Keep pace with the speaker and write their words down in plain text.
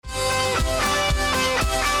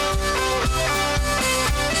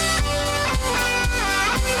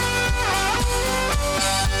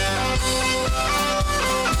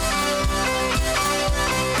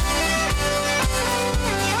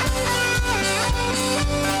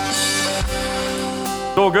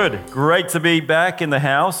It's all good. Great to be back in the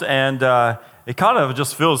house, and it kind of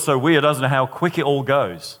just feels so weird, doesn't it, how quick it all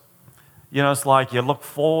goes. You know, it's like you look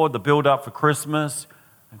forward, the build up for Christmas,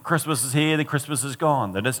 and Christmas is here, then Christmas is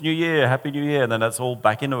gone, then it's New Year, Happy New Year, and then it's all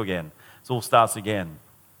back into again. It all starts again.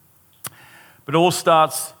 But it all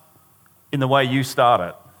starts in the way you start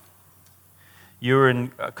it. You're in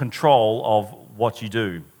control of what you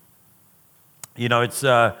do. You know, it's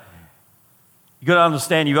you got to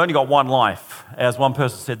understand you've only got one life. As one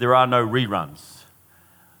person said, there are no reruns.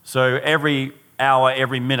 So every hour,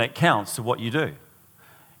 every minute counts to what you do.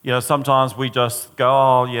 You know, sometimes we just go,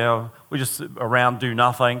 oh, yeah, we just around do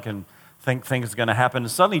nothing and think things are going to happen. And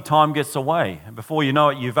suddenly time gets away. And before you know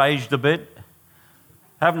it, you've aged a bit.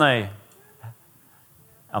 Haven't they?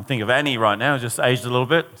 I'm thinking of Annie right now, just aged a little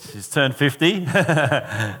bit. She's turned 50.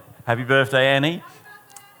 Happy birthday, Annie.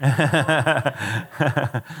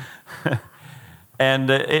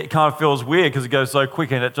 And it kind of feels weird because it goes so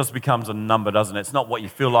quick and it just becomes a number, doesn't it? It's not what you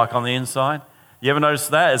feel like on the inside. You ever notice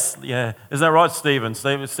that? Isn't that right, Stephen?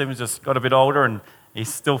 Stephen's just got a bit older and he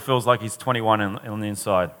still feels like he's 21 on the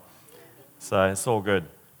inside. So it's all good.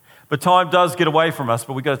 But time does get away from us,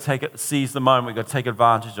 but we've got to seize the moment. We've got to take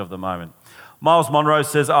advantage of the moment. Miles Monroe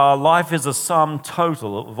says, our life is a sum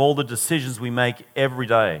total of all the decisions we make every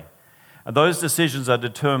day. And those decisions are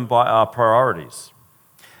determined by our priorities.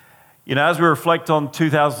 You know, as we reflect on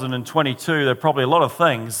 2022, there are probably a lot of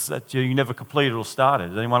things that you never completed or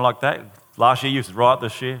started. Is anyone like that? Last year you said, right,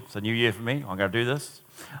 this year, it's a new year for me. I'm going to do this.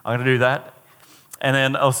 I'm going to do that. And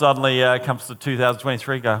then suddenly comes to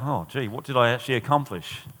 2023, go, oh, gee, what did I actually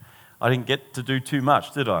accomplish? I didn't get to do too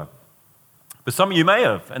much, did I? But some of you may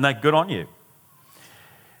have, and that's good on you.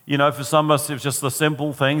 You know, for some of us, it's just the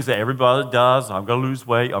simple things that everybody does. I'm going to lose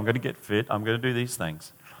weight. I'm going to get fit. I'm going to do these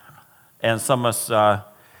things. And some of us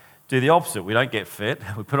do the opposite. We don't get fit.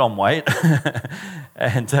 We put on weight.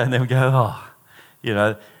 and then we go, oh, you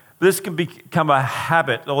know. This can become a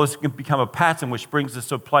habit, or this can become a pattern which brings us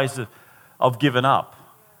to a place of giving up.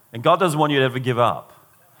 And God doesn't want you to ever give up.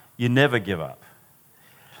 You never give up.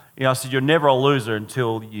 You know, I said you're never a loser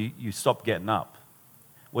until you stop getting up.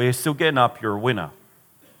 When you're still getting up, you're a winner.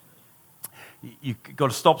 You've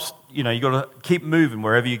got to stop, you know, you've got to keep moving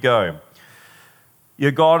wherever you go.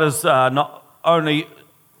 Your God has not only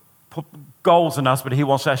put goals in us, but He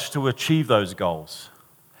wants us to achieve those goals.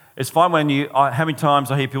 It's fine when how many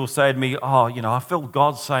times I hear people say to me, oh, you know, I feel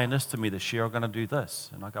God saying this to me this year, I'm going to do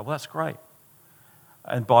this. And I go, well, that's great.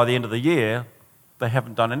 And by the end of the year, they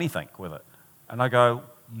haven't done anything with it. And I go,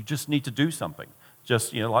 you just need to do something.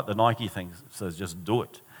 Just, you know, like the Nike thing says, just do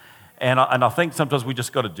it. And I think sometimes we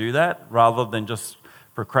just got to do that rather than just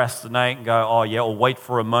procrastinate and go, oh, yeah, or wait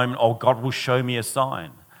for a moment. Oh, God will show me a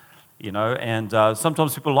sign. You know, and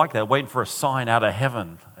sometimes people like that, waiting for a sign out of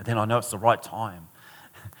heaven. And then I know it's the right time.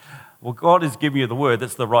 Well, God is giving you the word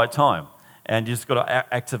that's the right time. And you just got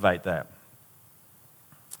to activate that.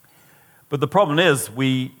 But the problem is,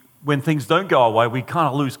 when things don't go our way, we kind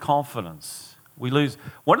of lose confidence.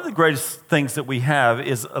 One of the greatest things that we have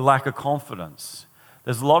is a lack of confidence.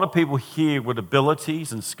 There's a lot of people here with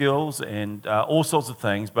abilities and skills and all sorts of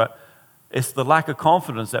things, but it's the lack of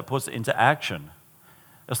confidence that puts it into action.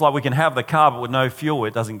 It's like we can have the car, but with no fuel,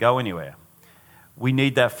 it doesn't go anywhere. We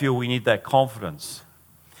need that fuel, we need that confidence.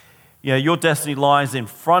 You know, your destiny lies in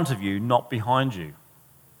front of you, not behind you.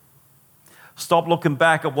 Stop looking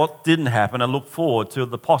back at what didn't happen and look forward to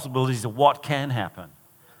the possibilities of what can happen.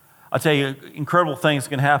 I tell you, incredible things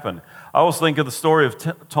can happen. I always think of the story of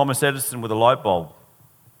Thomas Edison with a light bulb.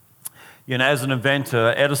 You know, as an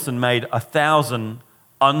inventor, Edison made 1,000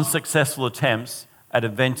 unsuccessful attempts at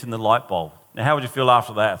inventing the light bulb. Now, how would you feel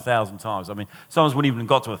after that 1,000 times? I mean, some of us wouldn't even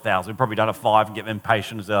got to 1,000. We've probably done it 5 and get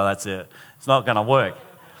impatient and say, oh, that's it. It's not going to work.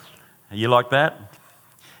 Are you like that?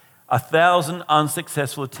 1,000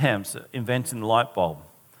 unsuccessful attempts at inventing the light bulb.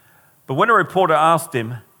 But when a reporter asked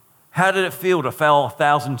him, how did it feel to fail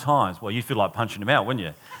 1,000 times? Well, you'd feel like punching him out, wouldn't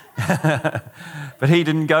you? But he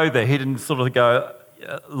didn't go there. He didn't sort of go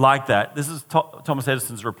like that. This is Thomas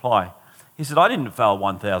Edison's reply. He said, I didn't fail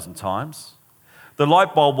 1,000 times. The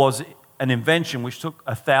light bulb was an invention which took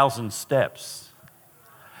 1,000 steps.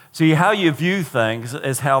 See, how you view things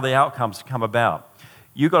is how the outcomes come about.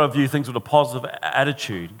 You've got to view things with a positive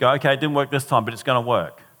attitude. Go, okay, it didn't work this time, but it's going to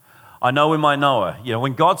work. I know in my knower. You know,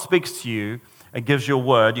 when God speaks to you and gives you a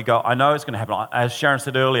word, you go, I know it's going to happen. As Sharon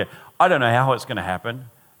said earlier, I don't know how it's going to happen.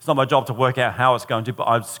 It's not my job to work out how it's going to, but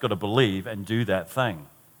I've just got to believe and do that thing.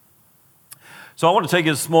 So I want to take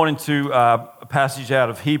you this morning to a passage out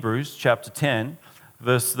of Hebrews chapter 10,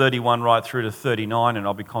 verse 31 right through to 39, and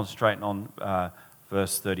I'll be concentrating on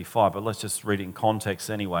verse 35. But let's just read it in context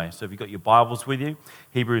anyway. So if you've got your Bibles with you,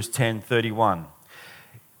 Hebrews 10:31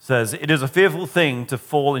 says, "It is a fearful thing to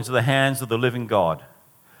fall into the hands of the living God.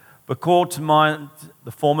 But call to mind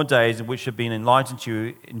the former days in which have been enlightened to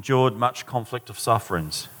you, endured much conflict of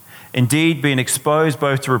sufferings. Indeed, being exposed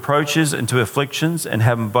both to reproaches and to afflictions, and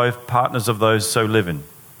having both partners of those so living.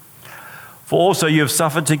 For also you have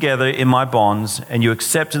suffered together in my bonds, and you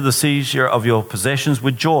accepted the seizure of your possessions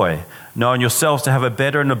with joy, knowing yourselves to have a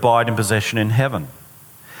better and abiding possession in heaven.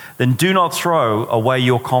 Then do not throw away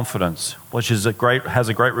your confidence, which has a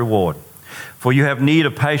great reward. For you have need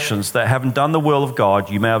of patience, that having done the will of God,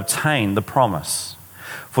 you may obtain the promise.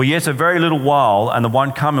 For yet a very little while, and the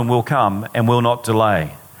one coming will come, and will not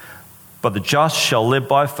delay. But the just shall live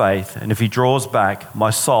by faith, and if he draws back,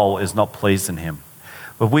 my soul is not pleased in him.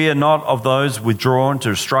 But we are not of those withdrawn to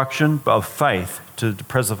destruction, but of faith to the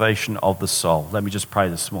preservation of the soul." Let me just pray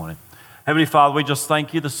this morning. Heavenly Father, we just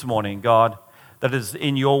thank you this morning, God, that is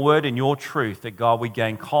in your word, in your truth, that, God, we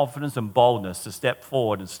gain confidence and boldness to step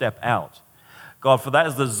forward and step out. God, for that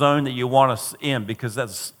is the zone that you want us in, because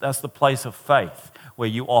that's the place of faith where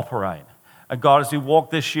you operate. And God, as we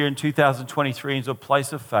walk this year in 2023 into a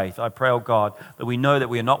place of faith, I pray, oh God, that we know that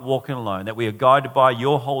we are not walking alone, that we are guided by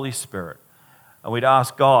your Holy Spirit. And we'd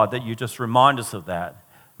ask, God, that you just remind us of that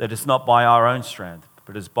it's not by our own strength,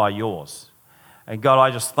 but it's by yours. And God, I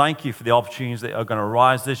just thank you for the opportunities that are going to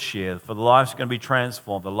arise this year, for the lives that are going to be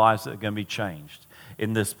transformed, the lives that are going to be changed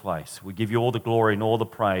in this place. We give you all the glory and all the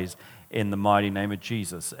praise in the mighty name of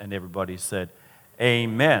Jesus. And everybody said,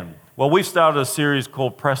 amen. Well, we've started a series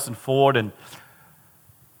called Pressing Forward, and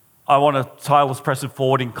I want to title this Pressing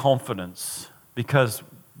Forward in Confidence, because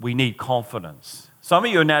we need confidence. Some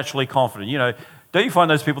of you are naturally confident. You know, don't you find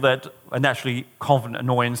those people that are naturally confident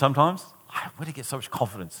annoying sometimes? Where do you get so much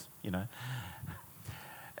confidence, you know?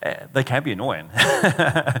 They can be annoying.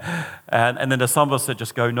 and then there's some of us that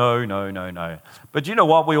just go, no, no, no, no. But you know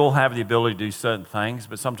what? We all have the ability to do certain things,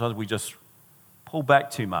 but sometimes we just pull back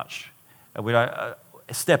too much. And we don't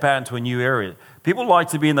step out into a new area. People like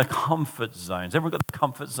to be in the comfort zones. Everyone got the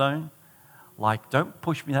comfort zone? Like, don't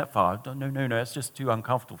push me that far. No, it's just too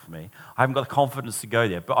uncomfortable for me. I haven't got the confidence to go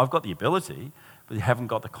there. But I've got the ability, but you haven't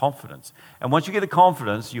got the confidence. And once you get the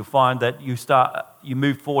confidence, you'll find that you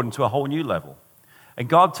move forward into a whole new level. And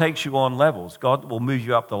God takes you on levels. God will move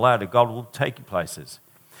you up the ladder. God will take you places.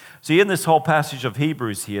 See, in this whole passage of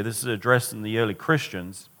Hebrews here, this is addressed in the early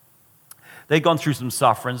Christians. They've gone through some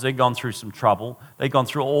sufferings. They've gone through some trouble. They've gone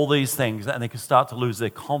through all these things, and they can start to lose their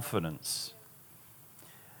confidence.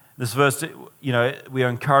 This verse, you know, we are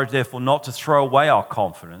encouraged, therefore, not to throw away our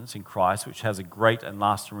confidence in Christ, which has a great and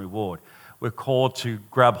lasting reward. We're called to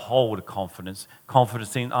grab hold of confidence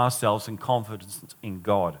in ourselves and confidence in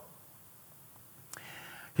God.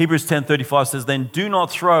 Hebrews 10:35 says, "Then do not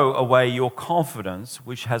throw away your confidence,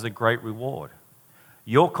 which has a great reward."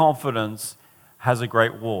 Your confidence has a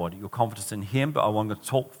great reward. Your confidence in Him, but I want to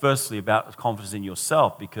talk firstly about confidence in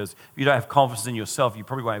yourself, because if you don't have confidence in yourself, you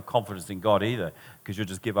probably won't have confidence in God either, because you'll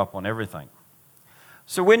just give up on everything.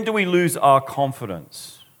 So when do we lose our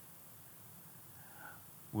confidence?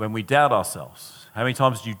 When we doubt ourselves. How many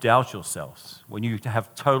times do you doubt yourselves? When you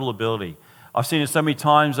have total ability. I've seen it so many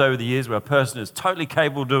times over the years where a person is totally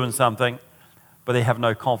capable of doing something, but they have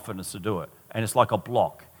no confidence to do it. And it's like a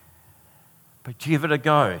block. But give it a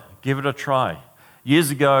go. Give it a try.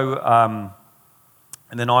 Years ago,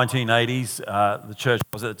 in the 1980s, the church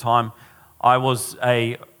was at the time, I was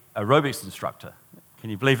a aerobics instructor. Can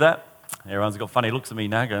you believe that? Everyone's got funny looks at me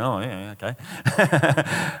now, going, oh, yeah, okay.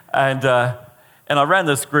 And I ran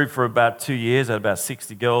this group for about 2 years. I had about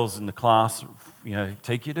 60 girls in the class, you know,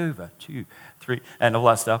 take it over, 2, 3, and all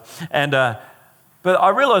that stuff. And but I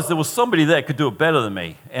realized there was somebody there that could do it better than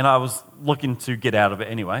me, and I was looking to get out of it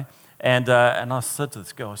anyway. And I said to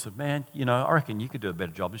this girl, I said, man, you know, I reckon you could do a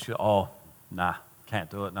better job. And she said, oh, nah, can't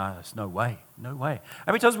do it. No, there's no way. No way.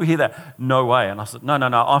 How many times we hear that? No way. And I said, no,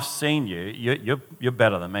 I've seen you. You're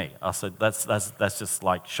better than me. I said, that's just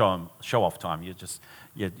like show off time.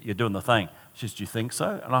 You're doing the thing. She said, do you think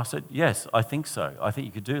so? And I said, yes, I think so. I think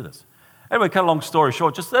you could do this. Anyway, cut a long story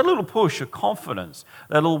short, just that little push of confidence,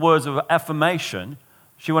 that little words of affirmation.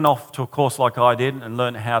 She went off to a course like I did and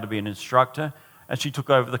learned how to be an instructor. And she took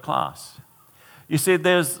over the class. You see,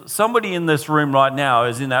 there's somebody in this room right now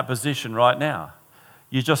is in that position right now.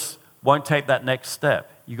 You just won't take that next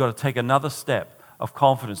step. You've got to take another step of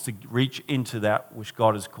confidence to reach into that which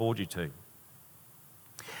God has called you to.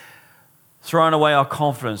 Throwing away our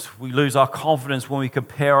confidence. We lose our confidence when we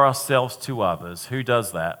compare ourselves to others. Who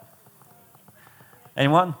does that?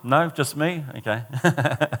 Anyone? No? Just me? Okay.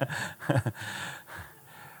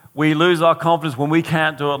 We lose our confidence when we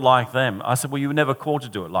can't do it like them. I said, well, you were never called to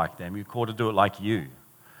do it like them. You're called to do it like you.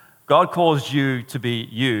 God calls you to be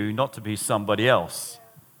you, not to be somebody else,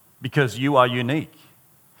 because you are unique.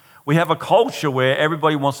 We have a culture where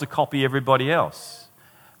everybody wants to copy everybody else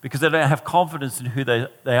because they don't have confidence in who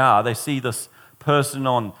they are. They see this person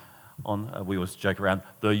on we always joke around,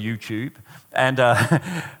 the YouTube, and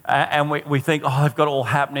we think, oh, they've got it all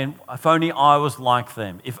happening. If only I was like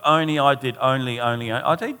them. If only I did only. I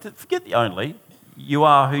need to forget the only. You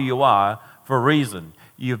are who you are for a reason.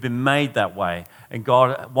 You've been made that way, and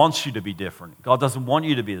God wants you to be different. God doesn't want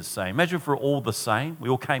you to be the same. Imagine if we're all the same. We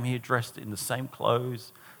all came here dressed in the same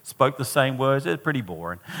clothes, spoke the same words. It's pretty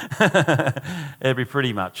boring. It'd be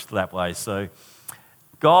pretty much that way. So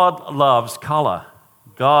God loves color.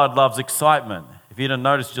 God loves excitement. If you don't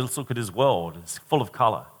notice, just look at his world. It's full of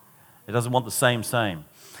color. He doesn't want the same.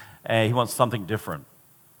 He wants something different.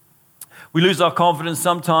 We lose our confidence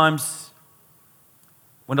sometimes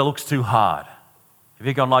when it looks too hard. Have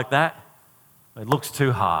you gone like that? It looks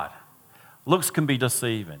too hard. Looks can be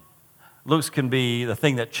deceiving. Looks can be the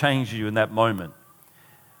thing that changes you in that moment.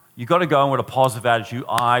 You've got to go in with a positive attitude.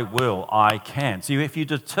 I will, I can. See, if you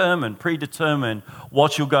predetermine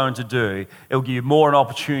what you're going to do, it'll give you more an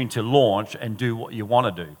opportunity to launch and do what you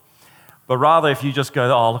want to do. But rather, if you just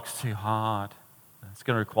go, oh, it looks too hard, it's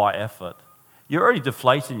going to require effort, you're already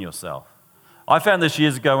deflating yourself. I found this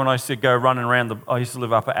years ago when I used to go running around. I used to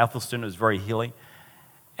live up at Athelston. It was very hilly.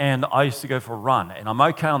 And I used to go for a run. And I'm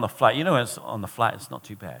okay on the flat. You know, it's on the flat, it's not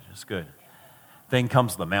too bad. It's good. Then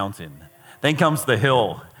comes the mountain. Then comes the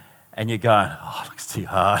hill. And you're going, oh, it looks too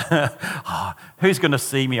hard. Oh, who's going to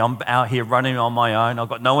see me? I'm out here running on my own. I've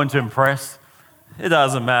got no one to impress. It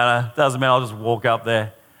doesn't matter. I'll just walk up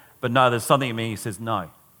there. But no, there's something in me that says, no,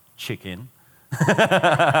 chicken. And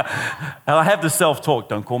I have the self-talk,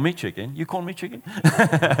 don't call me chicken. You call me chicken?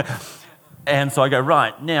 And so I go,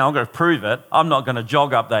 right, now I'm going to prove it. I'm not going to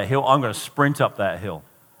jog up that hill. I'm going to sprint up that hill.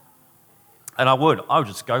 And I would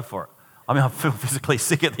just go for it. I mean, I feel physically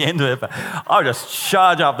sick at the end of it, but I'll just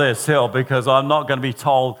charge up this hill because I'm not going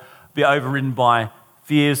to be overridden by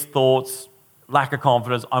fears, thoughts, lack of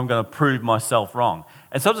confidence. I'm going to prove myself wrong.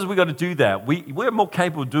 And sometimes we've got to do that. We're more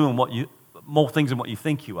capable of doing more things than what you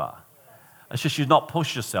think you are. It's just you not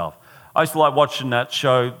push yourself. I used to like watching that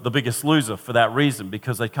show, The Biggest Loser, for that reason,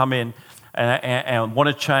 because they come in and want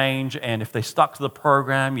to change, and if they stuck to the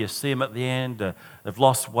program, you see them at the end, they've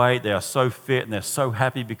lost weight, they are so fit, and they're so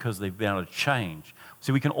happy because they've been able to change.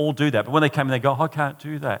 See, we can all do that, but when they come in, they go, I can't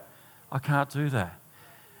do that.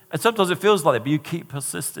 And sometimes it feels like that, but you keep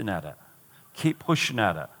persisting at it. Keep pushing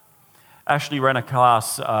at it. Ashley ran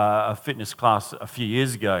a fitness class a few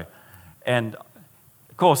years ago, and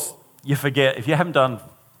of course, you forget, if you haven't done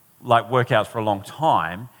like workouts for a long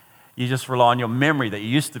time, you just rely on your memory that you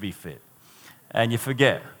used to be fit. And you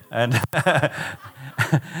forget. And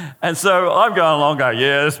and so I'm going along going,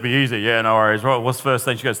 yeah, this will be easy. Yeah, no worries. Well, what's the first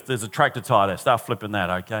thing? She goes, there's a tractor tire there. Start flipping that,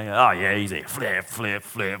 okay? Oh, yeah, easy. Flip, flip,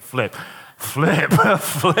 flip, flip. Flip,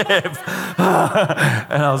 flip.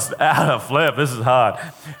 And I was out of flip. This is hard.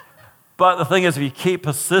 But the thing is, if you keep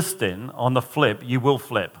persisting on the flip, you will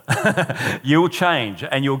flip. You will change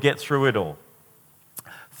and you'll get through it all.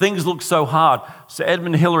 Things look so hard. So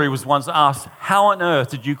Edmund Hillary was once asked, how on earth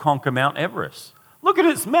did you conquer Mount Everest? Look at it,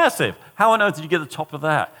 it's massive. How on earth did you get to the top of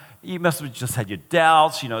that? You must have just had your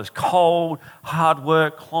doubts, it's cold, hard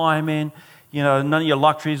work, climbing, none of your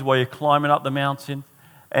luxuries while you're climbing up the mountain.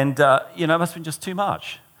 And, it must have been just too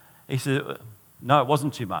much. He said, no, it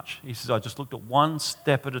wasn't too much. He says, I just looked at one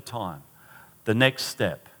step at a time. The next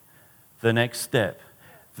step, the next step.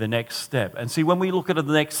 The next step. And see, when we look at the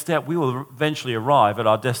next step, we will eventually arrive at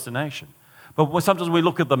our destination. But sometimes we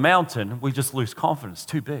look at the mountain, we just lose confidence.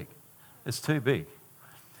 It's too big. It's too big.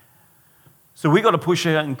 So we've got to push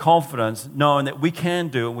out in confidence, knowing that we can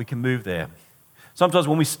do it and we can move there. Sometimes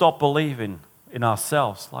when we stop believing in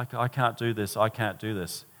ourselves, like, I can't do this,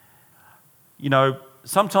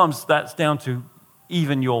 sometimes that's down to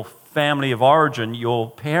even your family of origin, your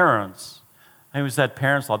parents. Who's had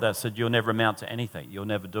parents like that said, you'll never amount to anything. You'll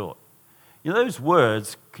never do it. Those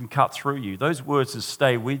words can cut through you. Those words will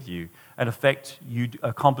stay with you and affect you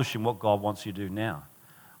accomplishing what God wants you to do now.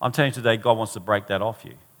 I'm telling you today, God wants to break that off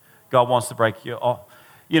you. God wants to break you off.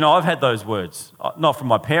 I've had those words, not from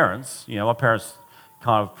my parents. My parents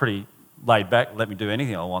kind of pretty laid back, let me do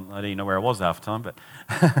anything I want. I didn't even know where I was half the time.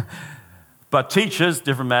 But teachers,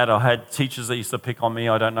 different matter. I had teachers that used to pick on me.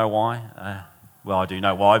 I don't know why. Well, I do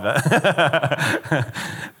know why,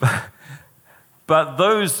 but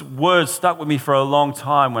those words stuck with me for a long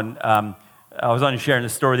time. When I was only sharing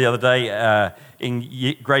this story the other day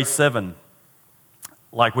in grade 7,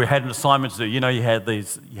 like we had an assignment to do. You had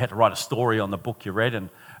to write a story on the book you read, and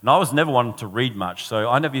I was never one to read much, so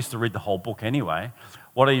I never used to read the whole book anyway.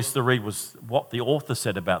 What I used to read was what the author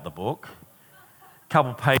said about the book, a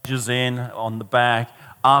couple pages in on the back,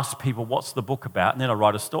 ask people what's the book about, and then I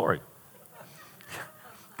write a story.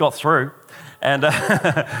 Got through, and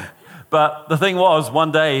but the thing was,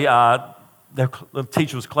 one day the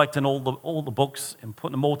teacher was collecting all the books and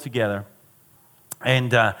putting them all together,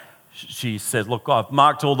 and she said, "Look, I've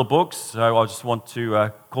marked all the books, so I just want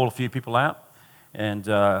to call a few people out, and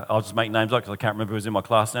I'll just make names up because I can't remember who was in my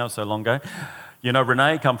class now, so long ago.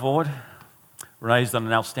 Renee, come forward. Renee's done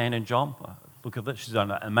an outstanding job. Look at this. She's done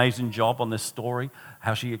an amazing job on this story,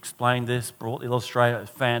 how she explained this, brought the illustrator.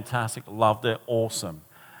 Fantastic. Loved it. Awesome."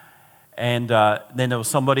 And then there was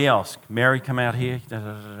somebody else. Mary, come out here.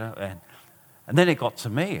 And then it got to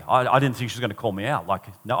me. I didn't think she was going to call me out.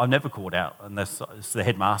 No, I've never called out unless it's the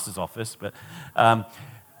headmaster's office. But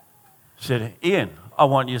she said, "Ian, I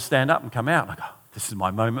want you to stand up and come out." And I go, "This is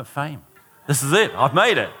my moment of fame. This is it. I've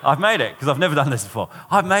made it. Because I've never done this before.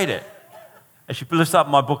 I've made it." And she lifts up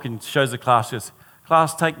my book and shows the class. She goes,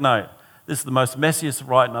 "Class, take note. This is the most messiest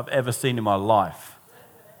writing I've ever seen in my life."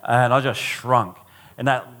 And I just shrunk. And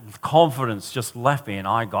that confidence just left me, and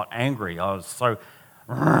I got angry. I was so...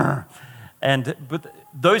 But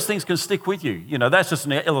those things can stick with you. That's just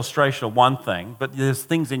an illustration of one thing, but there's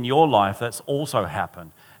things in your life that's also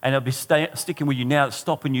happened. And it'll be sticking with you now, it's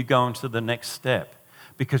stopping you going to the next step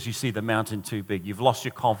because you see the mountain too big. You've lost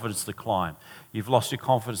your confidence to climb. You've lost your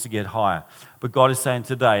confidence to get higher. But God is saying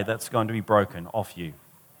today that's going to be broken off you.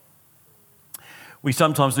 We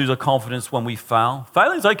sometimes lose our confidence when we fail.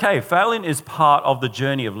 Failing is okay. Failing is part of the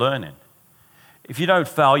journey of learning. If you don't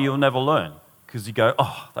fail, you'll never learn because you go,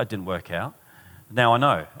 "Oh, that didn't work out. Now I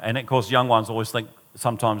know." And of course, young ones always think,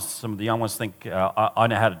 sometimes some of the young ones think, I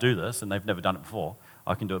know how to do this, and they've never done it before.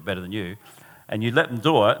 I can do it better than you. And you let them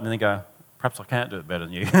do it, and then they go, "Perhaps I can't do it better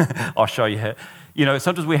than you." I'll show you how.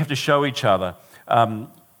 Sometimes we have to show each other.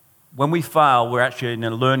 When we fail, we're actually in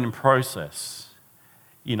a learning process.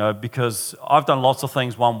 Because I've done lots of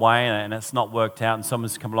things one way and it's not worked out, and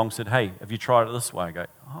someone's come along and said, "Hey, have you tried it this way?" I go,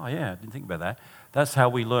 "Oh yeah, I didn't think about that." That's how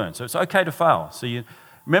we learn. So it's okay to fail. So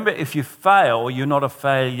remember, if you fail, you're not a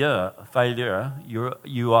failure.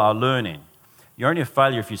 You are learning. You're only a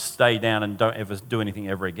failure if you stay down and don't ever do anything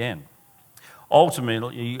ever again.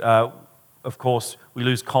 Ultimately, of course, we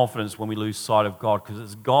lose confidence when we lose sight of God, because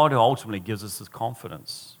it's God who ultimately gives us this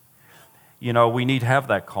confidence. We need to have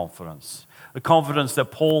that confidence. The confidence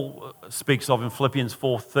that Paul speaks of in Philippians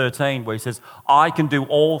 4:13, where he says, "I can do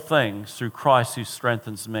all things through Christ who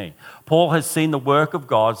strengthens me." Paul has seen the work of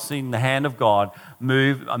God, seen the hand of God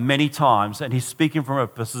move many times, and he's speaking from a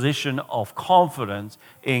position of confidence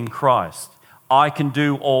in Christ. I can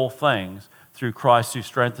do all things through Christ who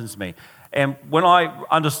strengthens me. And when I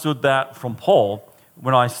understood that from Paul,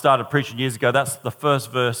 when I started preaching years ago, that's the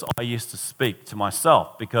first verse I used to speak to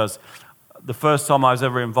myself, because the first time I was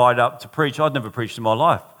ever invited up to preach, I'd never preached in my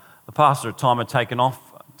life. The pastor at the time had taken off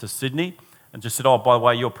to Sydney and just said, "Oh, by the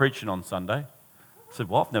way, you're preaching on Sunday." I said,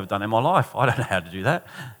 "Well, I've never done it in my life. I don't know how to do that."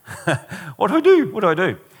 What do I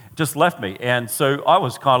do? Just left me. And so I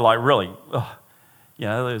was kind of like, really,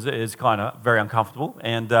 it was kind of very uncomfortable.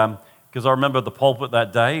 And because I remember the pulpit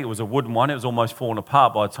that day, it was a wooden one. It was almost falling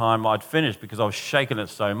apart by the time I'd finished because I was shaking it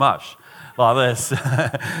so much. Like this.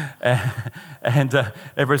 and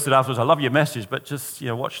everybody said afterwards, "I love your message, but just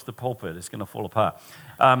watch the pulpit. It's going to fall apart."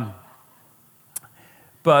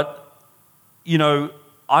 But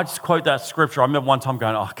I just quote that scripture. I remember one time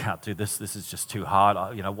going, "Oh, I can't do this. This is just too hard.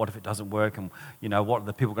 What if it doesn't work? And what are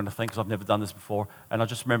the people going to think? Because I've never done this before." And I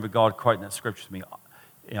just remember God quoting that scripture to me.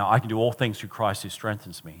 "I can do all things through Christ who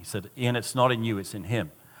strengthens me." He said, "Ian, it's not in you, it's in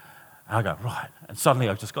Him." And I go, right. And suddenly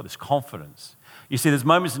I've just got this confidence. You see, there's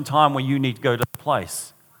moments in time when you need to go to a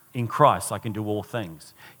place in Christ. I can do all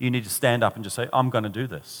things. You need to stand up and just say, "I'm going to do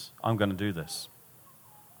this. I'm going to do this."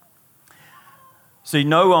 See,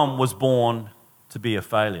 no one was born to be a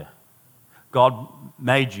failure. God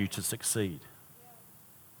made you to succeed.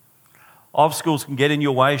 Obstacles can get in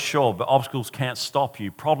your way, sure, but obstacles can't stop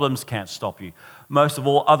you. Problems can't stop you. Most of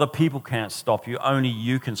all, other people can't stop you. Only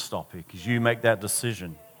you can stop you because you make that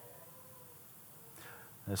decision.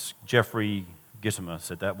 As Jeffrey Gitomer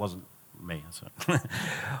said, that wasn't me. So.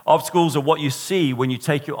 Obstacles are what you see when you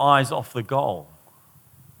take your eyes off the goal.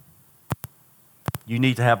 You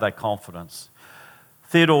need to have that confidence.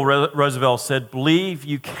 Theodore Roosevelt said, "Believe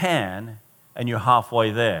you can, and you're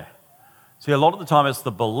halfway there." See, a lot of the time it's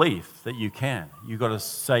the belief that you can. You've got to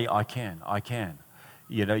say, "I can, I can."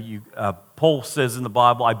 Paul says in the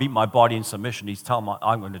Bible, I beat my body in submission. He's telling me,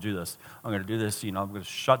 I'm going to do this. I'm going to do this. I'm going to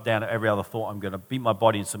shut down every other thought. I'm going to beat my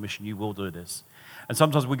body in submission. You will do this. And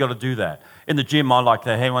sometimes we've got to do that. In the gym, I like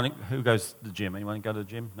that. Hey, anyone who goes to the gym? Anyone go to the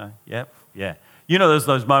gym? No? Yeah? Yeah. There's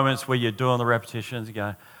those moments where you're doing the repetitions. You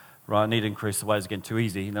go, right, I need to increase the weight. It's getting too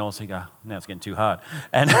easy. And then also you go, now it's getting too hard.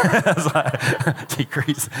 And it's like,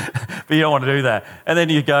 decrease. But you don't want to do that. And then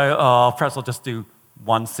you go, perhaps I'll just do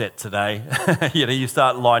one set today. You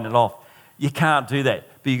start lining it off. You can't do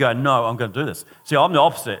that. But you go, no, I'm going to do this. See, I'm the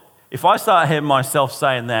opposite. If I start having myself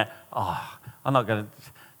saying that, I'm not going to,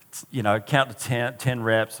 count to 10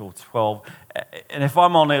 reps or 12. And if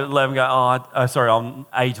I'm on 11, go, on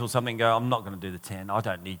 8 or something, go, I'm not going to do the 10. I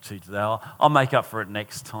don't need to today. I'll make up for it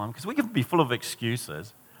next time. Because we can be full of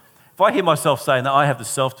excuses. If I hear myself saying that, I have the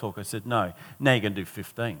self-talk. I said, no, now you're going to do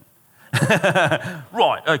 15.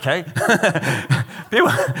 Right, okay.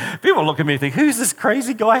 People look at me and think, who's this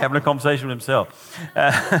crazy guy having a conversation with himself?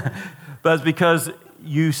 But it's because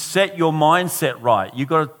you set your mindset right. You've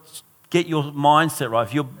got to get your mindset right.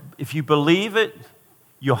 If you believe it,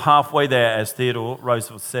 you're halfway there, as Theodore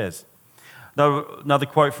Roosevelt says. Another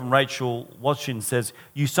quote from Rachel Watson says,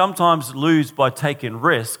 you sometimes lose by taking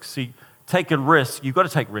risks. See, taking risks, you've got to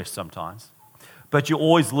take risks sometimes, but you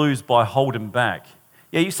always lose by holding back.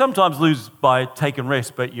 Yeah, you sometimes lose by taking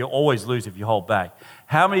risks, but you always lose if you hold back.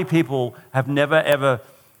 How many people have never, ever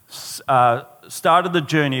started the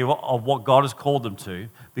journey of what God has called them to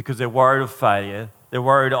because they're worried of failure? They're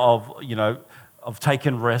worried of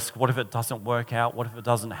taking risk. What if it doesn't work out? What if it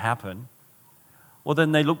doesn't happen? Well,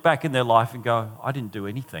 then they look back in their life and go, I didn't do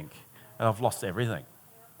anything, and I've lost everything.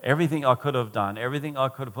 Everything I could have done, everything I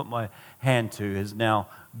could have put my hand to is now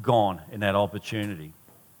gone in that opportunity.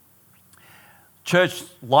 Church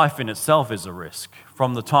life in itself is a risk.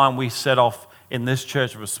 From the time we set off in this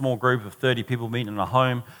church with a small group of 30 people meeting in a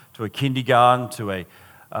home, to a kindergarten, to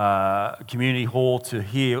a community hall, to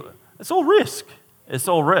here, it's all risk. It's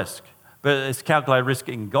all risk. But it's calculated risk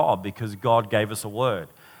in God because God gave us a word.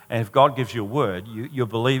 And if God gives you a word, you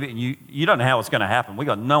believe it, and you don't know how it's going to happen. We've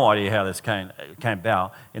got no idea how this came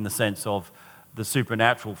about in the sense of the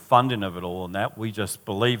supernatural funding of it all and that. We just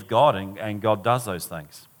believe God, and God does those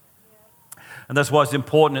things. And that's why it's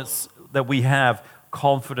important that we have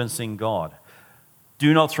confidence in God.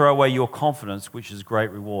 Do not throw away your confidence, which is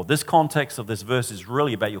great reward. This context of this verse is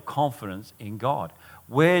really about your confidence in God.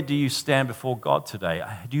 Where do you stand before God today?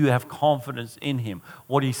 Do you have confidence in Him?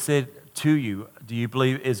 What He said to you, do you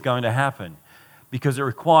believe is going to happen? Because it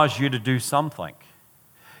requires you to do something.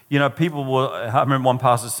 I remember one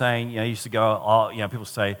pastor saying, he used to go, people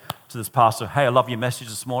say to this pastor, hey, I love your message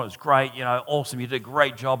this morning. It was great, awesome. You did a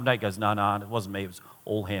great job. And he goes, no, it wasn't me. It was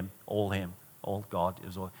all him, all God. It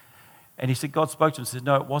was all. And he said, God spoke to him and said,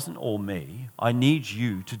 no, it wasn't all me. I need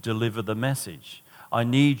you to deliver the message. I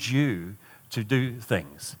need you to do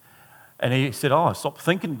things. And he said, stop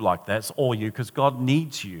thinking like that. It's all you, because God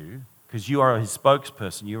needs you, because you are His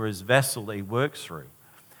spokesperson. You are His vessel that He works through.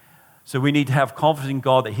 So we need to have confidence in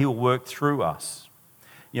God that He will work through us.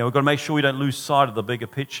 We've got to make sure we don't lose sight of the bigger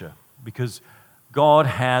picture, because God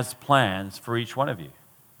has plans for each one of you.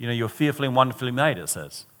 You're fearfully and wonderfully made, it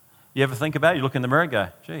says. You ever think about it? You look in the mirror and go,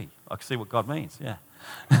 gee, I can see what God means. Yeah.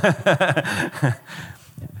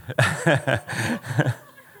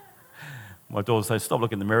 My daughter says, stop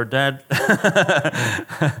looking in the mirror, Dad.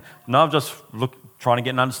 No, I'm just trying to get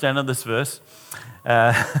an understanding of this verse.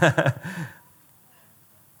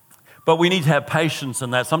 But we need to have patience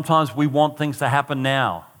in that. Sometimes we want things to happen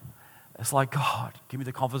now. It's like, God, give me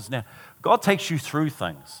the confidence now. God takes you through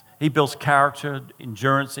things. He builds character,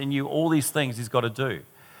 endurance in you, all these things He's got to do.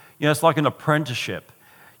 It's like an apprenticeship.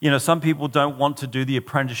 Some people don't want to do the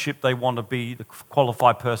apprenticeship. They want to be the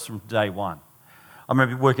qualified person from day one. I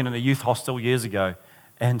remember working in a youth hostel years ago,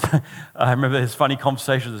 and I remember this funny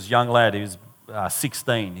conversation with this young lad. He was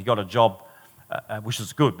 16. He got a job, which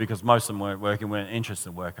is good because most of them weren't working, weren't interested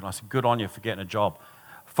in work. And I said, good on you for getting a job.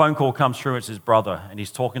 Phone call comes through, it's his brother, and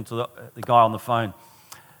he's talking to the guy on the phone,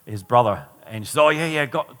 his brother. And he says,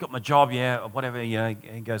 got my job, whatever. And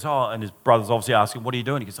he goes, and his brother's obviously asking, what are you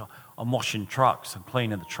doing? He goes, I'm washing trucks, I'm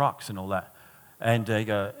cleaning the trucks and all that. And I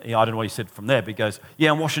don't know what he said from there, but he goes,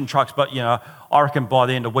 I'm washing trucks, but I reckon by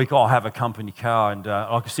the end of the week I'll have a company car, and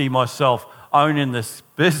I can see myself owning this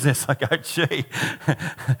business. I go, gee,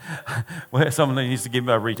 well, someone needs to give him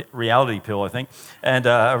a reality pill, I think, and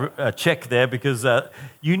a check there, because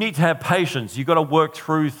you need to have patience. You've got to work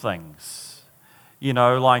through things.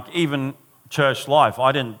 Like even church life,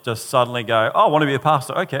 I didn't just suddenly go, I want to be a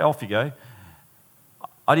pastor. Okay, off you go.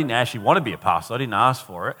 I didn't actually want to be a pastor. I didn't ask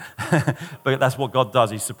for it. But that's what God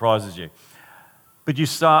does. He surprises you. But you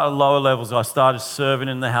start at lower levels. I started serving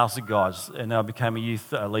in the house of God, and I became a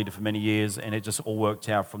youth leader for many years, and it just all worked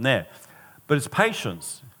out from there. But it's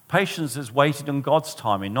patience. Patience is waiting on God's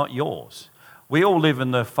timing, not yours. We all live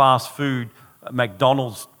in the fast food,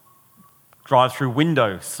 McDonald's drive-through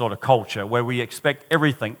window sort of culture where we expect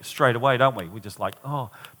everything straight away, don't we? We're just like, oh,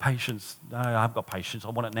 patience. No, I haven't got patience. I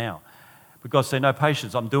want it now. But God said, no,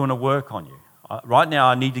 patience. I'm doing a work on you. Right now,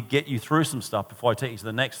 I need to get you through some stuff before I take you to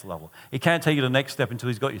the next level. He can't take you to the next step until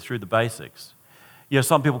he's got you through the basics. You know,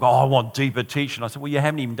 some people go, oh, I want deeper teaching. I said, well, you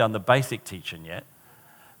haven't even done the basic teaching yet.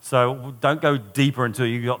 So don't go deeper until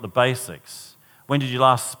you got the basics. When did you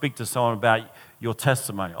last speak to someone about your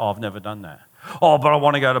testimony? Oh, I've never done that. Oh, but I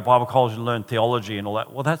want to go to Bible college and learn theology and all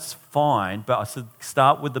that. Well, that's fine, but I said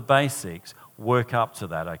start with the basics, work up to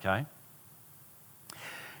that, okay?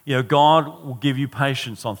 You know, God will give you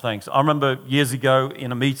patience on things. I remember years ago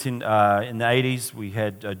in a meeting in the 80s, we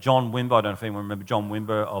had John Wimber. I don't know if anyone remember John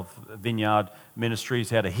Wimber of Vineyard Ministries.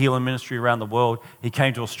 He had a healing ministry around the world. He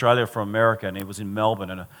came to Australia from America, and he was in Melbourne,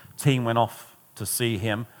 and a team went off to see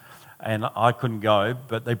him. And I couldn't go,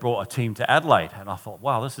 but they brought a team to Adelaide. And I thought,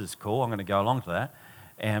 wow, this is cool. I'm going to go along to that.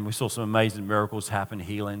 And we saw some amazing miracles happen,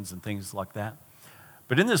 healings and things like that.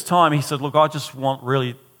 But in this time, he said, look, I just want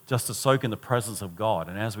really just to soak in the presence of God.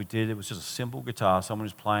 And as we did, it was just a simple guitar. Someone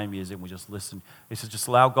was playing music, and we just listened. He said, just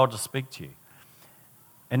allow God to speak to you.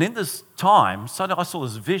 And in this time, suddenly I saw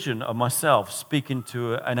this vision of myself speaking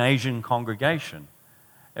to an Asian congregation.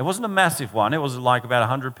 It wasn't a massive one. It was like about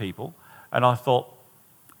 100 people. And I thought,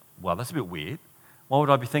 well, that's a bit weird. Why would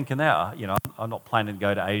I be thinking that? You know, I'm not planning to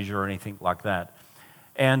go to Asia or anything like that.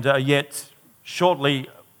 And yet, shortly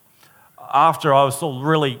after, I was still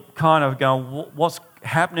really kind of going, what's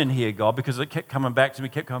happening here, God? Because it kept coming back to me.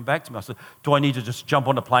 I said, do I need to just jump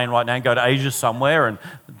on a plane right now and go to Asia somewhere and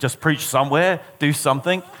just preach somewhere, do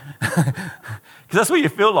something? Because that's what you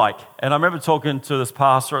feel like. And I remember talking to this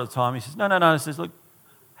pastor at the time. He says, no. He says, look,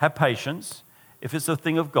 have patience. If it's a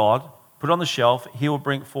thing of God, put it on the shelf. He will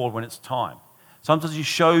bring it forward when it's time. Sometimes he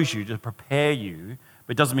shows you to prepare you,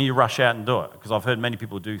 but it doesn't mean you rush out and do it. Because I've heard many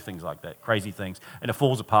people do things like that, crazy things, and it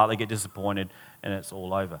falls apart, they get disappointed, and it's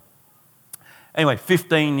all over. Anyway,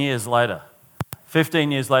 15 years later,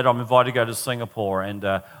 I'm invited to go to Singapore and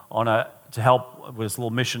to help with this little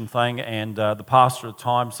mission thing, and the pastor at the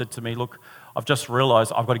time said to me, look, I've just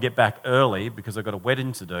realized I've got to get back early because I've got a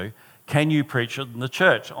wedding to do. Can you preach in the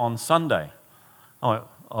church on Sunday? I went,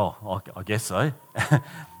 oh, I guess so.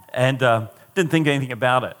 And didn't think anything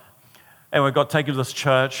about it. And we got taken to this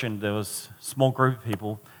church, and there was a small group of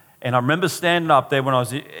people. And I remember standing up there when I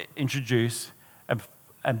was introduced,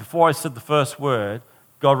 and before I said the first word,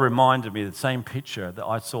 God reminded me the same picture that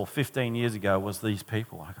I saw 15 years ago was these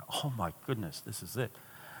people. I go, oh my goodness, this is it.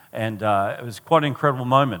 And it was quite an incredible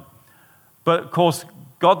moment. But of course,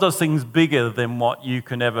 God does things bigger than what you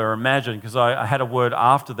can ever imagine, because I had a word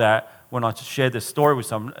after that when I shared this story with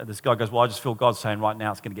someone. This guy goes, well, I just feel God saying right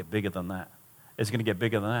now it's going to get bigger than that. It's going to get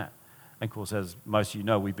bigger than that. And of course, as most of you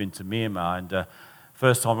know, we've been to Myanmar, and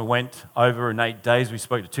first time we went over in 8 days, we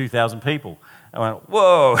spoke to 2,000 people. I went,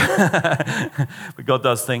 whoa! But God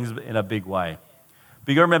does things in a big way.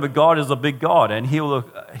 But you got to remember, God is a big God, and He'll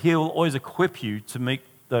always equip you to meet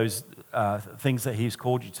those things that He's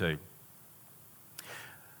called you to.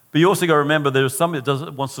 But you also got to remember there's something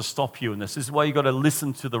that wants to stop you in this. This is why you got to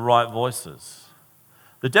listen to the right voices.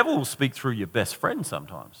 The devil will speak through your best friend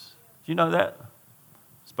sometimes. Do you know that?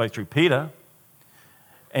 Spoke through Peter,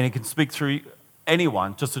 and he can speak through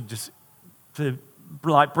anyone just to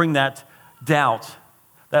like bring that doubt,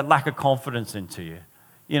 that lack of confidence into you.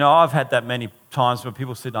 You know, I've had that many times when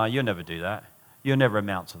people said, no, you'll never do that. You'll never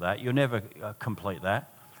amount to that. You'll never complete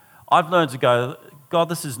that. I've learned to go, God,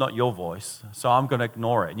 this is not your voice, so I'm going to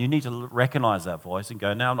ignore it. And you need to recognize that voice and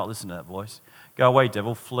go, no, I'm not listening to that voice. Go away,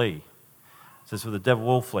 devil, flee. It says, for the devil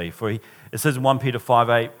will flee. It says in 1 Peter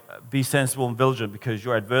 5:8, be sensible and vigilant, because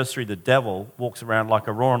your adversary, the devil, walks around like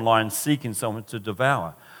a roaring lion seeking someone to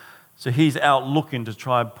devour. So he's out looking to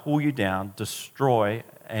try and pull you down, destroy,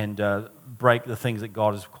 and break the things that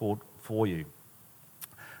God has called for you.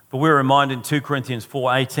 But we're reminded in 2 Corinthians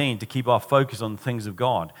 4:18 to keep our focus on the things of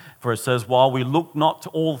God. For it says, while we look not to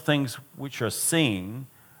all things which are seen,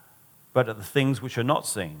 but at the things which are not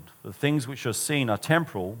seen. The things which are seen are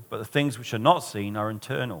temporal, but the things which are not seen are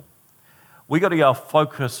eternal. We got to get our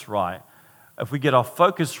focus right. If we get our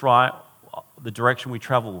focus right, the direction we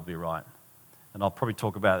travel will be right. And I'll probably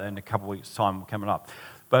talk about that in a couple of weeks' time coming up.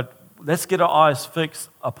 But let's get our eyes fixed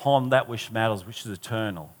upon that which matters, which is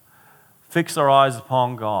eternal. Fix our eyes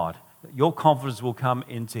upon God. Your confidence will come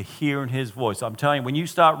into hearing His voice. I'm telling you, when you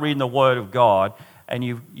start reading the Word of God and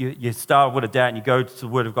you start with a doubt and you go to the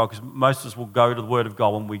Word of God, because most of us will go to the Word of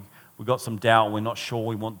God when we've got some doubt and we're not sure,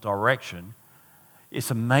 we want direction. It's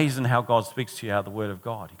amazing how God speaks to you out of the Word of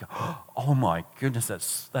God. You go, oh my goodness,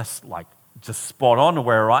 that's like just spot on to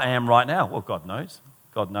where I am right now. Well, God knows.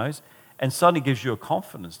 God knows. And suddenly gives you a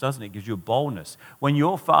confidence, doesn't it? It gives you a boldness. When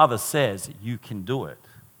your Father says you can do it,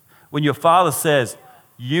 when your Father says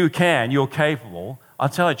you can, you're capable, I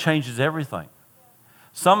tell you, it changes everything.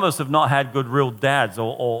 Some of us have not had good real dads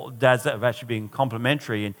or dads that have actually been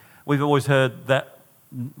complimentary, and we've always heard that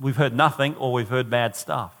we've heard nothing or we've heard bad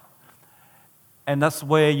stuff. And that's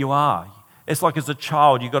where you are. It's like as a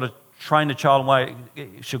child, you've got to train a child in the way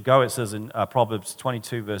it should go, it says in Proverbs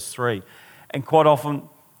 22, verse 3. And quite often,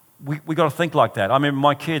 we got to think like that. I remember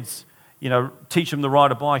my kids, teach them to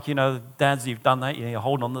ride a bike. Dads, you've done that. You're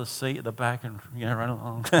holding on to the seat at the back and, run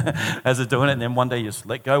along as they're doing it. And then one day you just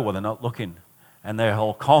let go while they're not looking. And they're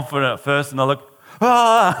all confident at first and they look,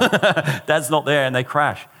 Dad's not there, and they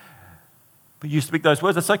crash. But you speak those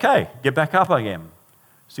words, that's okay. Get back up again.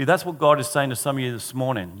 See, that's what God is saying to some of you this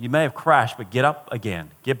morning. You may have crashed, but get up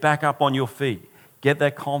again. Get back up on your feet. Get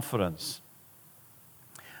that confidence.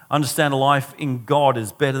 Understand life in God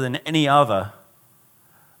is better than any other.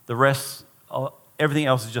 The rest, everything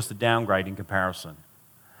else is just a downgrade in comparison.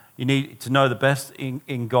 You need to know the best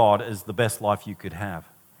in God is the best life you could have.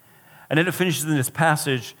 And then it finishes in this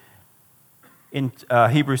passage in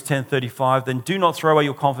Hebrews 10:35. Then do not throw away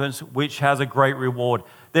your confidence, which has a great reward.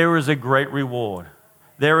 There is a great reward.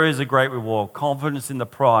 There is a great reward. Confidence in the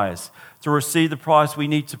prize. To receive the prize, we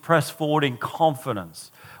need to press forward in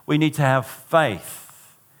confidence. We need to have faith.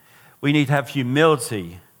 We need to have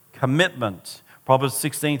humility, commitment. Proverbs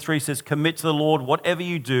 16:3 says, commit to the Lord whatever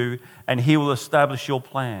you do, and he will establish your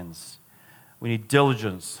plans. We need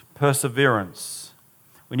diligence, perseverance.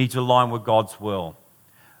 We need to align with God's will.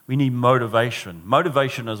 We need motivation.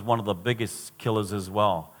 Motivation is one of the biggest killers as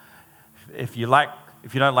well. If you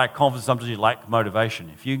don't lack confidence, sometimes you lack motivation.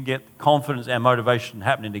 If you can get confidence and motivation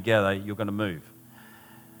happening together, you're going to move.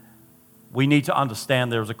 We need to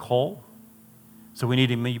understand there is a call, so we need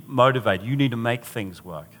to be motivated. You need to make things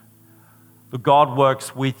work. But God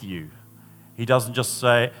works with you. He doesn't just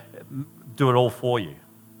say, do it all for you.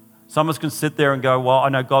 Some of us can sit there and go, well, I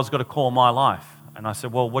know God's got a call in my life. And I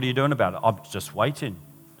said, well, what are you doing about it? I'm just waiting.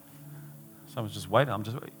 Someone's just waiting.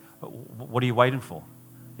 What are you waiting for?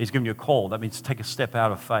 He's giving you a call. That means take a step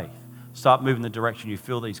out of faith. Start moving the direction you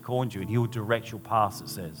feel that he's calling you, and he will direct your path, it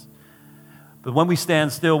says. But when we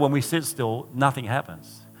stand still, when we sit still, nothing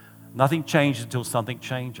happens. Nothing changes until something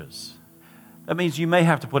changes. That means you may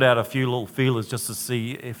have to put out a few little feelers just to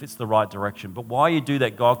see if it's the right direction. But while you do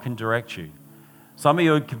that, God can direct you. Some of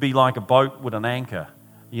you could be like a boat with an anchor.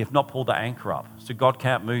 You have not pulled the anchor up, so God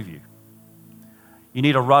can't move you. You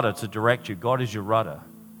need a rudder to direct you. God is your rudder.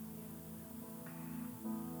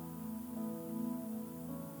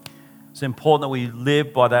 It's important that we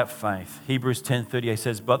live by that faith. Hebrews 10:38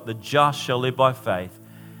 says, but the just shall live by faith.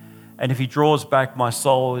 And if he draws back, my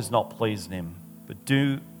soul is not pleasing him.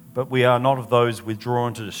 But we are not of those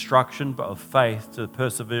withdrawn to destruction, but of faith to the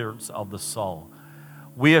perseverance of the soul.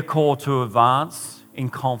 We are called to advance in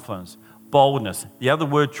confidence, boldness. The other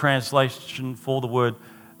word translation for the word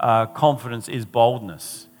confidence is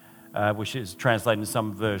boldness, which is translated in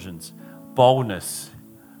some versions. Boldness.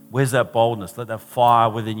 Where's that boldness? Let that fire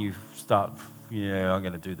within you start. Yeah, I'm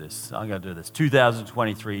going to do this. I'm going to do this.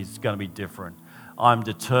 2023 is going to be different. I'm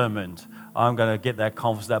determined. I'm going to get that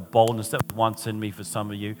confidence, that boldness that was once in me for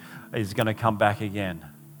some of you is going to come back again.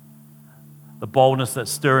 The boldness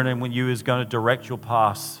that's stirring in you is going to direct your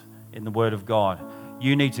path in the Word of God.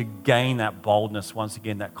 You need to gain that boldness once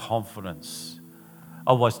again, that confidence.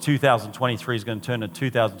 Otherwise, 2023 is going to turn to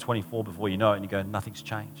 2024 before you know it, and you go, nothing's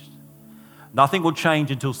changed. Nothing will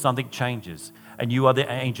change until something changes. And you are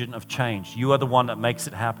the agent of change. You are the one that makes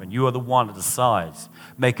it happen. You are the one that decides.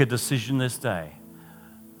 Make a decision this day.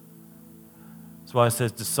 That's why it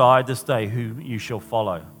says, decide this day who you shall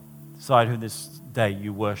follow. Decide who this day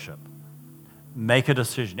you worship. Make a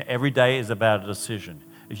decision. Every day is about a decision.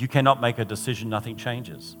 If you cannot make a decision, nothing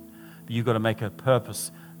changes. But you've got to make a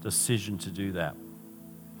purpose decision to do that.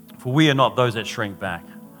 For we are not those that shrink back.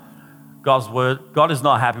 God's word, God is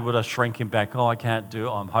not happy with us shrinking back. Oh, I can't do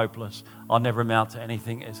it. I'm hopeless. I'll never amount to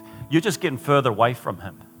anything. You're just getting further away from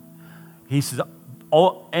him. He says,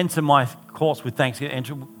 enter my courts with thanksgiving,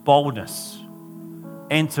 enter with boldness.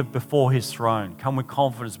 Enter before his throne. Come with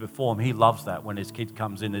confidence before him. He loves that when his kid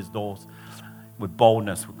comes in his doors with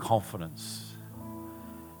boldness, with confidence.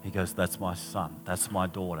 He goes, that's my son. That's my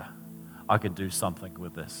daughter. I can do something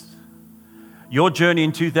with this. Your journey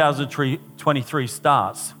in 2023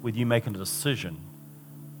 starts with you making a decision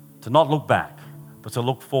To not look back, but to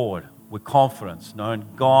look forward with confidence, knowing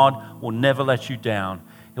God will never let you down.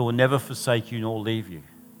 He will never forsake you nor leave you.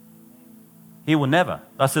 He will never.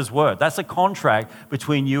 That's His word. That's a contract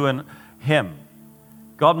between you and Him.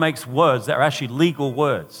 God makes words that are actually legal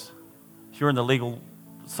words. If you're in the legal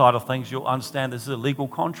side of things, you'll understand this is a legal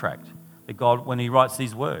contract that God, when He writes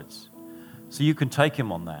these words. So you can take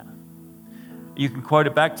Him on that. You can quote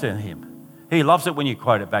it back to Him. He loves it when you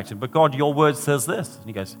quote it back to Him. But God, your word says this. And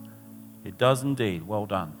He goes, it does indeed. Well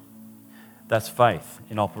done. That's faith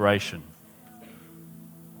in operation.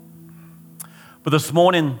 But this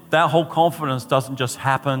morning, that whole confidence doesn't just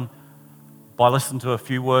happen by listening to a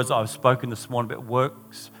few words I've spoken this morning, but it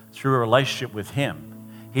works through a relationship with Him.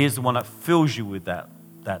 He is the one that fills you with that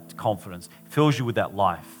confidence, fills you with that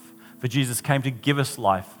life. For Jesus came to give us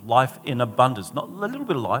life, life in abundance. Not a little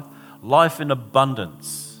bit of life, life in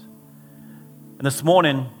abundance. And this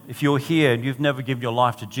morning, if you're here and you've never given your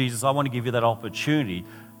life to Jesus, I want to give you that opportunity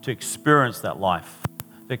to experience that life,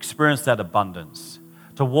 to experience that abundance,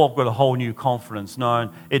 to walk with a whole new confidence, knowing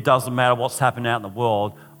it doesn't matter what's happening out in the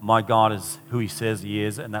world, my God is who He says He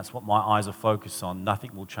is, and that's what my eyes are focused on.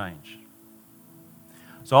 Nothing will change.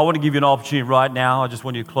 So I want to give you an opportunity right now. I just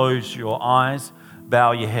want you to close your eyes,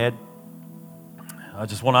 bow your head. I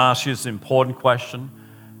just want to ask you this important question.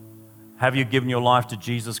 Have you given your life to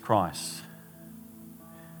Jesus Christ?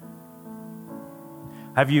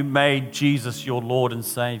 Have you made Jesus your Lord and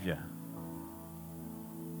Savior?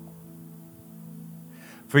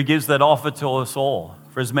 For He gives that offer to us all.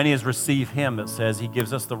 For as many as receive Him, it says, He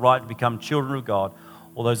gives us the right to become children of God,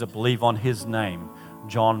 all those that believe on His name.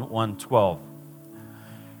 John 1:12.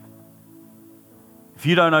 If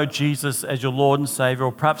you don't know Jesus as your Lord and Savior,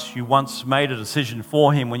 or perhaps you once made a decision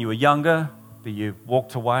for Him when you were younger, but you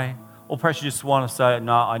walked away, or perhaps you just want to say,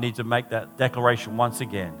 no, I need to make that declaration once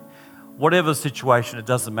again. Whatever the situation, it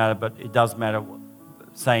doesn't matter, but it does matter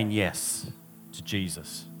saying yes to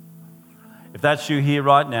Jesus. If that's you here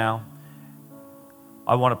right now,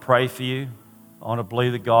 I want to pray for you. I want to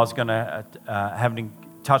believe that God's going to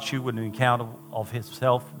touch you with an encounter of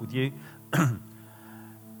Himself with you.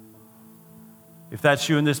 If that's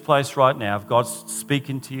you in this place right now, if God's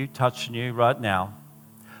speaking to you, touching you right now,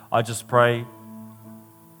 I just pray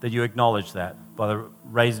that you acknowledge that by the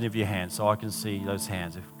raising of your hand so I can see those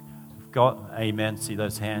hands. If God, amen, see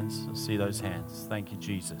those hands? See those hands. Thank you,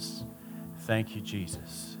 Jesus. Thank you,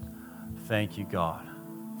 Jesus. Thank you, God.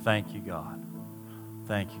 Thank you, God.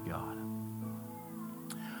 Thank you, God.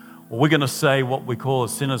 Well, we're going to say what we call a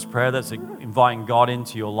sinner's prayer. That's inviting God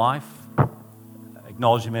into your life.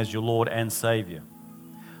 Acknowledge Him as your Lord and Savior.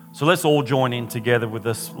 So let's all join in together with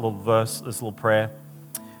this little verse, this little prayer.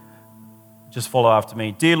 Just follow after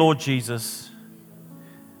me. Dear Lord Jesus,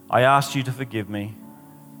 I ask You to forgive me.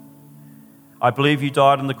 I believe You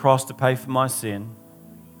died on the cross to pay for my sin,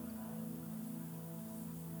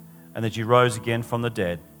 and that You rose again from the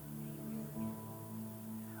dead.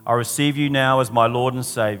 I receive You now as my Lord and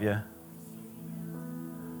Savior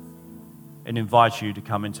and invite You to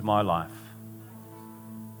come into my life.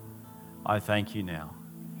 I thank You now.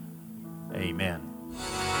 Amen.